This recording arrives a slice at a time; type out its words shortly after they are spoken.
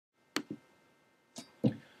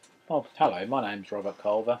Oh, hello, my name's Robert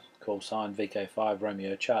Culver, call sign VK5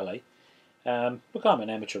 Romeo Charlie. Look, I'm an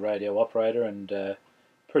amateur radio operator and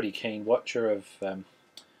pretty keen watcher of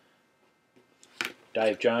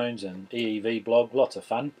Dave Jones and EEV blog, lots of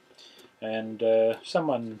fun. And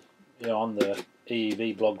someone on the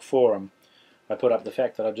EEV blog forum, I put up the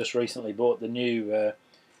fact that I've just recently bought the new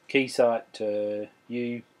Keysight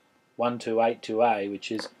U1282A,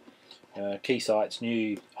 which is Keysight's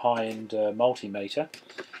new high-end multimeter,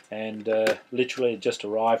 and literally it just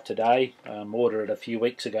arrived today. Ordered it a few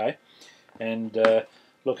weeks ago, and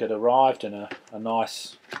look, it arrived in a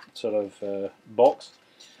nice sort of box.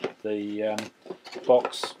 The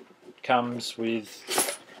box comes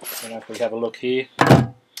with, if we have a look here,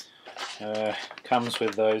 comes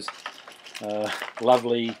with those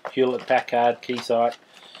lovely Hewlett-Packard Keysight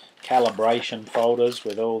calibration folders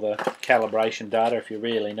with all the calibration data if you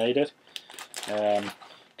really need it.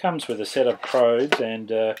 Comes with a set of probes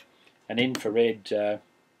and an infrared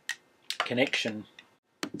connection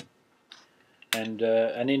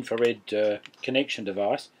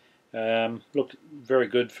device. Look, very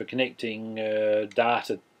good for connecting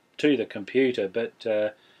data to the computer, but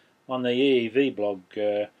on the EEV blog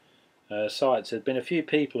sites, there's been a few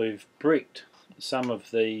people who've bricked some of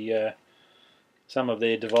their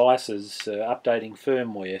devices updating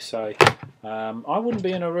firmware, so I wouldn't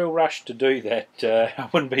be in a real rush to do that. I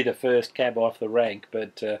wouldn't be the first cab off the rank,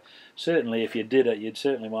 but certainly if you did it, you'd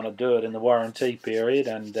certainly want to do it in the warranty period.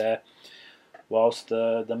 And whilst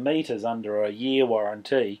the meter's under a year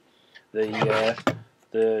warranty, the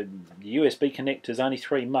USB connector's only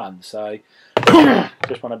 3 months, so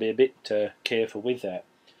just want to be a bit careful with that.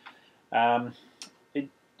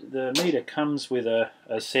 The meter comes with a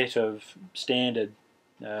set of standard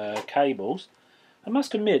cables. I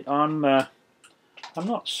must admit, I'm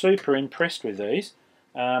not super impressed with these.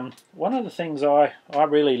 One of the things I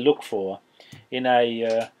really look for in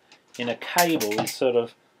a cable is sort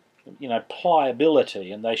of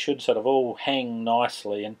pliability, and they should sort of all hang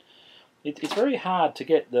nicely. And it's very hard to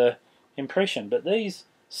get the impression, but these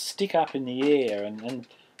stick up in the air, and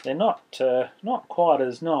they're not quite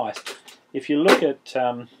as nice. If you look at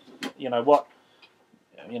what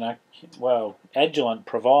Agilent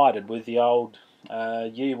provided with the old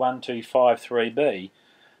U1253B,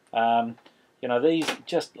 these are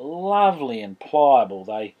just lovely and pliable.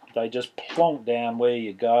 They just plonk down where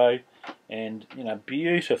you go, and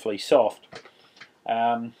beautifully soft.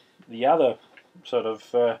 The other sort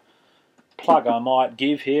of plug I might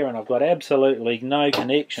give here, and I've got absolutely no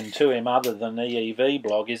connection to him other than the EEV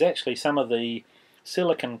blog, is actually some of the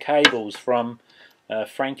silicon cables from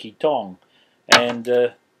Frankie Tong,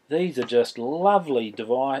 and these are just lovely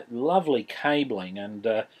cabling, and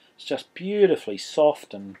it's just beautifully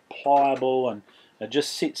soft and pliable, and it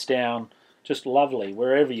just sits down just lovely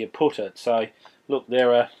wherever you put it. So look,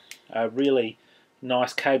 they're a really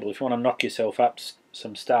nice cable if you want to knock yourself up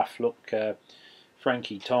some stuff. Look,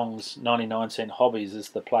 Frankie Tong's 99-cent Hobbies is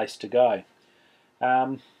the place to go.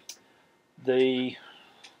 The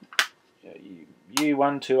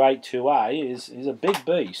U1282A is a big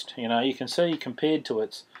beast. You can see compared to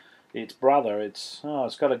its brother, it's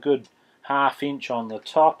got a good ½ inch on the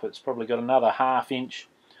top. It's probably got another ½ inch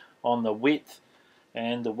on the width,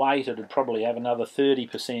 and the weight it would probably have another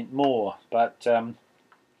 30% more. But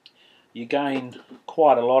you gain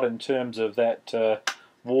quite a lot in terms of that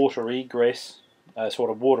water egress,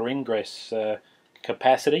 sort of water ingress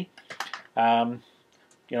capacity.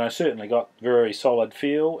 Certainly got very solid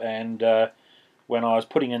feel, and when I was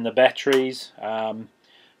putting in the batteries,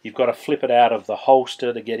 you've got to flip it out of the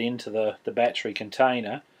holster to get into the battery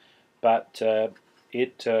container, but the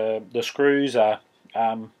screws are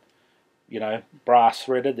brass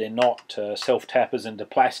threaded. They're not self-tappers into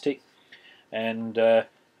plastic, and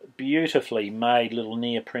beautifully made little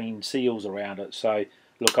neoprene seals around it. So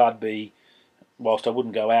look, whilst I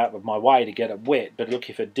wouldn't go out of my way to get it wet, but look,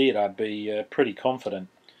 if it did, I'd be pretty confident.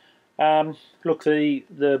 Look,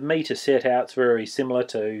 the meter set-out's very similar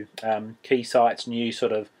to Keysight's new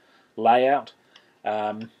sort of layout.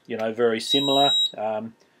 Very similar.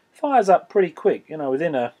 Fires up pretty quick,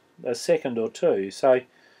 within a second or two. So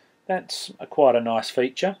that's quite a nice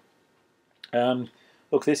feature.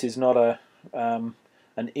 Look, this is not an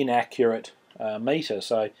inaccurate meter,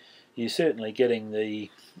 so you're certainly getting the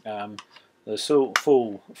full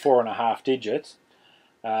 4.5 digits.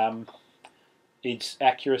 Its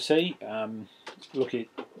accuracy, look, it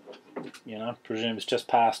presume it's just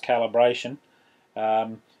past calibration,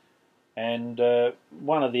 and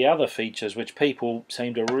one of the other features which people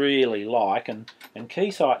seem to really like, and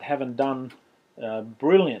Keysight haven't done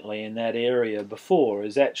brilliantly in that area before,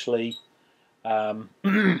 is actually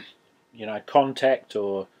contact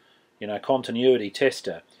or continuity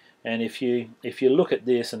tester. And if you look at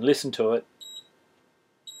this and listen to it,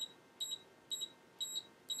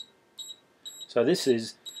 so this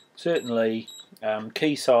is certainly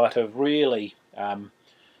Keysight have really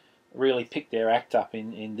picked their act up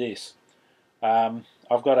in this.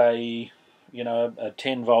 I've got a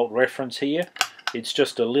 10 volt reference here. It's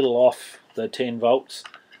just a little off the 10 volts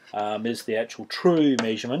is the actual true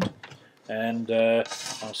measurement, and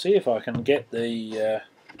I'll see if I can get the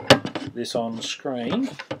this on the screen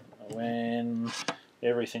when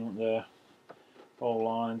everything all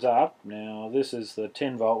lines up. Now this is the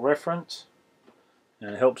 10 volt reference,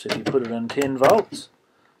 and it helps if you put it in 10 volts,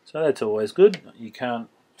 so that's always good. You can't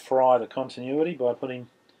fry the continuity by putting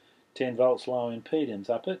 10 volts low impedance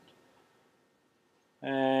up it.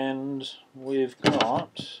 And we've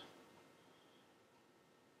got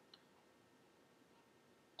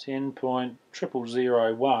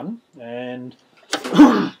 10.0001, and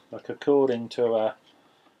like according to a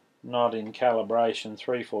not in calibration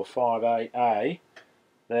 3458A,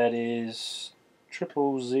 that is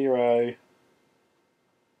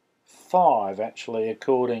 0005 actually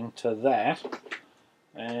according to that,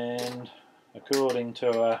 and according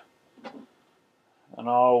to an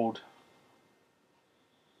old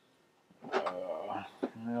I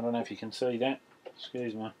don't know if you can see that,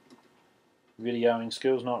 excuse my videoing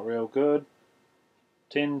skills, not real good.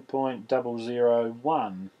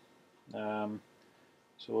 10.001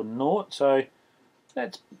 sort of naught, so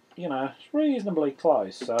that's it's reasonably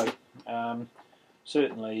close, so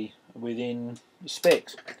certainly within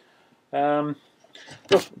specs. Look,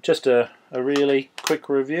 just a really quick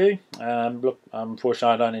review. Look,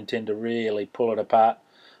 unfortunately I don't intend to really pull it apart.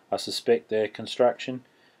 I suspect their construction.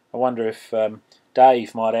 I wonder if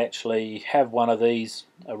Dave might actually have one of these,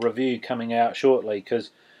 a review coming out shortly, because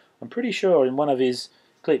I'm pretty sure in one of his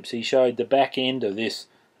clips he showed the back end of this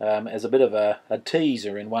as a bit of a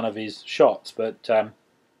teaser in one of his shots. But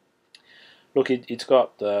look, it's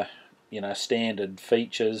got the standard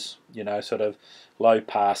features, sort of low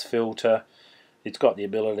pass filter. It's got the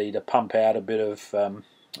ability to pump out a bit of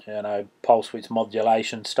pulse width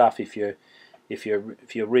modulation stuff if you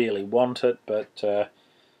really want it. But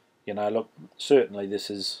look, certainly this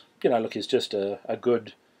is look, it's just a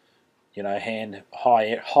good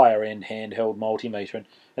higher end handheld multimeter,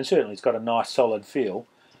 and certainly it's got a nice solid feel.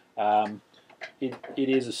 It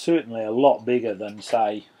is certainly a lot bigger than,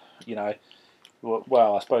 say,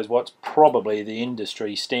 well, I suppose what's probably the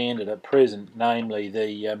industry standard at present, namely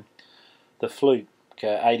the Fluke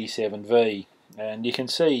 87V, and you can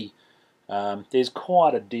see there's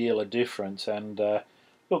quite a deal of difference. And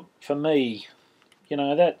look, for me,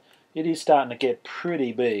 that it is starting to get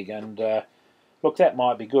pretty big, and look, that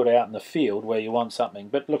might be good out in the field where you want something,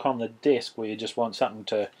 but look, on the desk where you just want something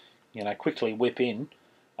to quickly whip in,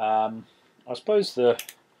 I suppose the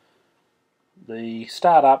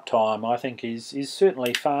start-up time I think is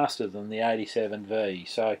certainly faster than the 87V.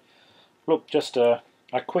 So look, just a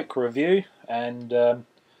quick review, and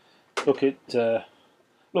look, it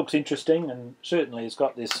looks interesting, and certainly it's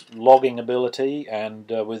got this logging ability, and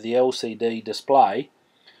with the LCD display,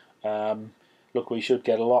 look, we should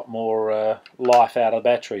get a lot more life out of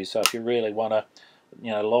batteries. So if you really want to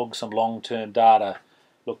log some long-term data,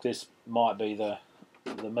 look, this might be the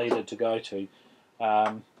meter to go to.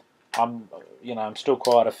 I'm still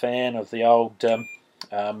quite a fan of the old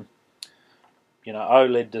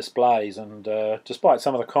OLED displays, and despite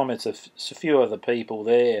some of the comments of a few of the people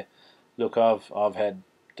there, look, I've had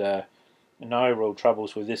no real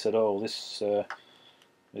troubles with this at all. This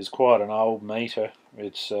is quite an old meter.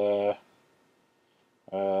 It's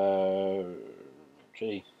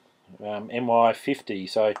MY50,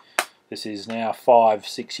 so this is now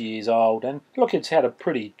 5-6 years old, and look, it's had a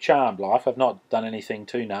pretty charmed life. I've not done anything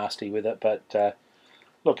too nasty with it, but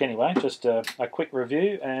look, anyway, just a quick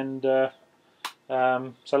review. And so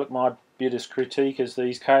look, my biggest critique is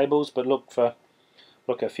these cables, but look, for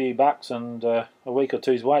a few bucks and a week or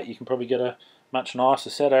two's wait, you can probably get a much nicer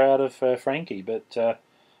set out of Frankie. But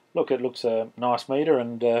look, it looks a nice meter,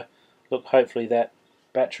 and look, hopefully that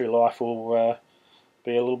battery life will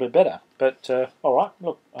be a little bit better. But alright,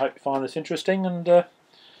 look, I hope you find this interesting, and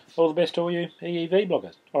all the best to all you EEV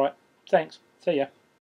bloggers. Alright, thanks, see ya.